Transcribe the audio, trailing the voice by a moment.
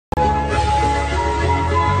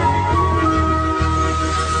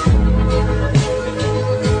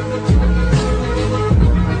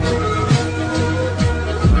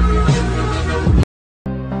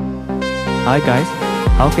Hi guys,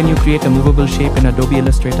 how can you create a movable shape in Adobe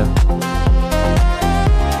Illustrator?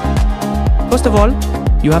 First of all,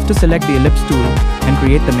 you have to select the ellipse tool and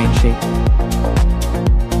create the main shape.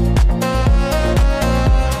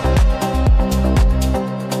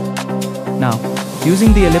 Now,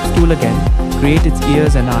 using the ellipse tool again, create its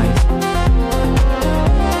ears and eyes.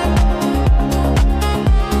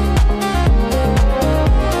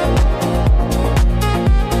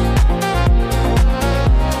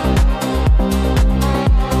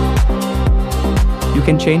 You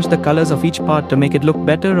can change the colors of each part to make it look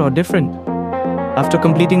better or different. After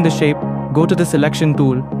completing the shape, go to the selection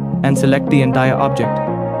tool and select the entire object.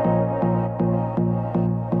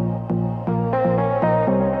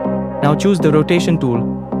 Now choose the rotation tool,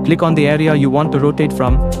 click on the area you want to rotate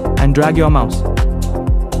from, and drag your mouse.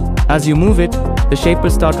 As you move it, the shape will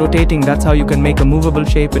start rotating. That's how you can make a movable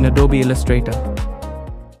shape in Adobe Illustrator.